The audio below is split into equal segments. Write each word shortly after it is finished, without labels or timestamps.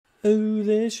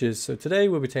Delicious. So today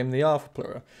we'll be taming the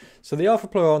ARTHROPLEURA. So the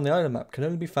ARTHROPLEURA on the island map can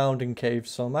only be found in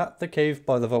caves. So I'm at the cave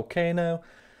by the volcano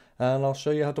and I'll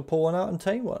show you how to pull one out and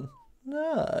tame one.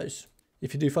 Nice.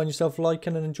 If you do find yourself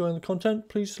liking and enjoying the content,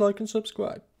 please like and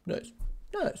subscribe. Nice.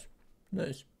 Nice.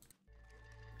 Nice.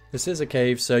 This is a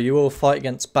cave, so you will fight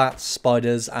against bats,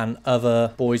 spiders and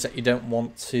other boys that you don't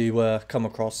want to come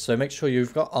across. So make sure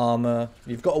you've got armor,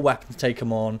 you've got a weapon to take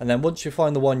him on, and then once you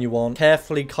find the one you want,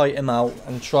 carefully kite him out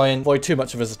and try and avoid too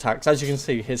much of his attacks. As you can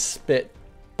see, his spit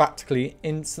practically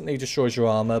instantly destroys your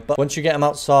armor, but once you get him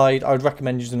outside, I would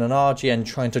recommend using an RG and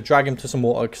trying to drag him to some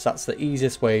water, because that's the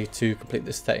easiest way to complete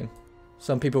this tame.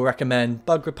 Some people recommend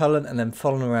bug repellent and then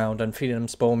following around and feeding them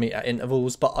spore meat at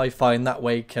intervals, but I find that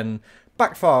way can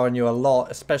backfire on you a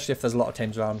lot, especially if there's a lot of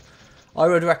tames around. I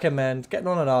would recommend getting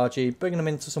on an RG, bringing him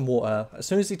into some water. As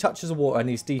soon as he touches the water and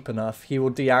he's deep enough, he will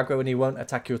de-aggro and he won't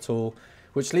attack you at all,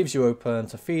 which leaves you open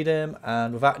to feed him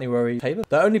and without any worry, tame him.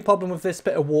 The only problem with this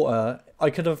bit of water, I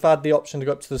could have had the option to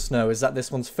go up to the snow, is that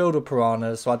this one's filled with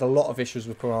piranhas, so I had a lot of issues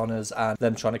with piranhas and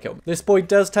them trying to kill me. This boy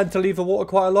does tend to leave the water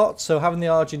quite a lot, so having the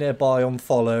RG nearby on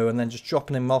follow and then just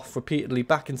dropping him off repeatedly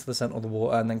back into the centre of the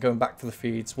water and then going back to the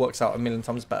feeds works out a million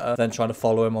times better than trying to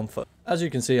follow him on foot. As you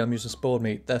can see, I'm using spoiled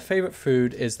meat. Their favourite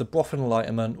food is the broth and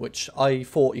enlightenment, which I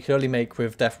thought you could only make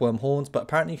with deathworm horns, but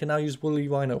apparently you can now use woolly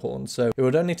rhino horns. So it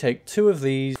would only take 2 of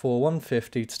these for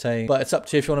 150 to tame, but it's up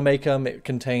to you if you want to make them. It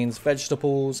contains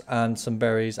vegetables and some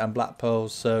berries and black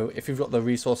pearls, so if you've got the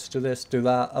resources to this, do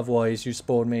that. Otherwise, use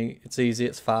spoiled meat. It's easy,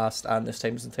 it's fast, and this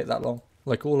tame doesn't take that long.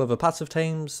 Like all other passive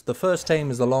tames, the first tame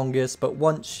is the longest, but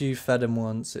once you've fed him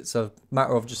once, it's a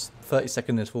matter of just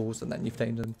 30-second intervals and then you've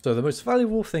tamed him. So the most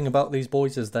valuable thing about these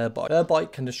boys is their bite. Their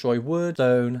bite can destroy wood,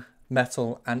 stone,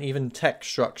 metal, and even tech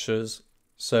structures.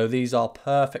 So these are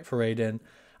perfect for raiding,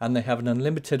 and they have an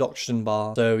unlimited oxygen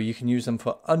bar, so you can use them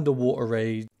for underwater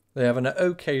raids. They have an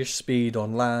okay-ish speed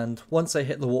on land. Once they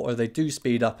hit the water, they do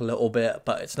speed up a little bit,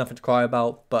 but it's nothing to cry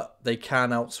about, but they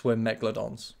can outswim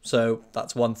megalodons. So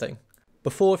that's one thing.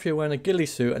 Before, if you're wearing a ghillie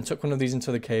suit and took one of these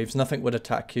into the caves, nothing would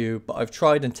attack you, but I've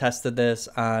tried and tested this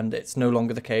and it's no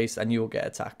longer the case and you will get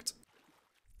attacked.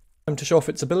 Time to show off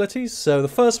its abilities. So the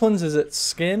first one is its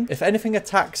skin. If anything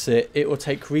attacks it, it will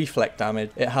take reflect damage.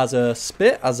 It has a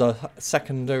spit as a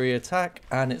secondary attack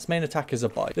and its main attack is a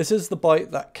bite. This is the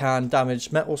bite that can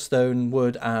damage metal, stone,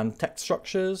 wood and tech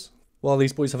structures. While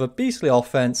these boys have a beastly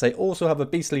offense, they also have a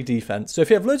beastly defense. So if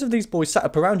you have loads of these boys set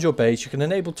up around your base, you can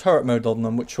enable turret mode on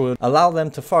them, which would allow them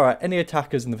to fire at any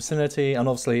attackers in the vicinity. And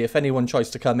obviously, if anyone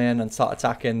tries to come in and start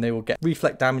attacking, they will get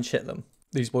reflect damage hit them.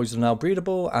 These boys are now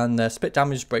breedable and their spit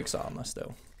damage breaks armor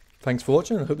still. Thanks for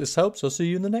watching. I hope this helps. I'll see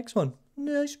you in the next one.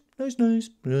 Nice, nice,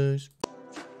 nice, nice.